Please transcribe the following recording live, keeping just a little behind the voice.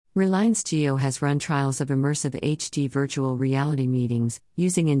Reliance Jio has run trials of immersive HD virtual reality meetings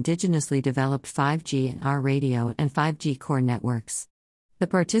using indigenously developed 5G and R radio and 5G core networks. The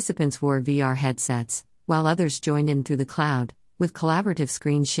participants wore VR headsets, while others joined in through the cloud, with collaborative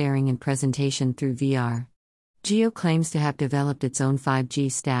screen sharing and presentation through VR. Jio claims to have developed its own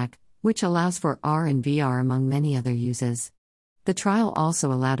 5G stack, which allows for R and VR among many other uses. The trial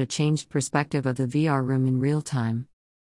also allowed a changed perspective of the VR room in real time.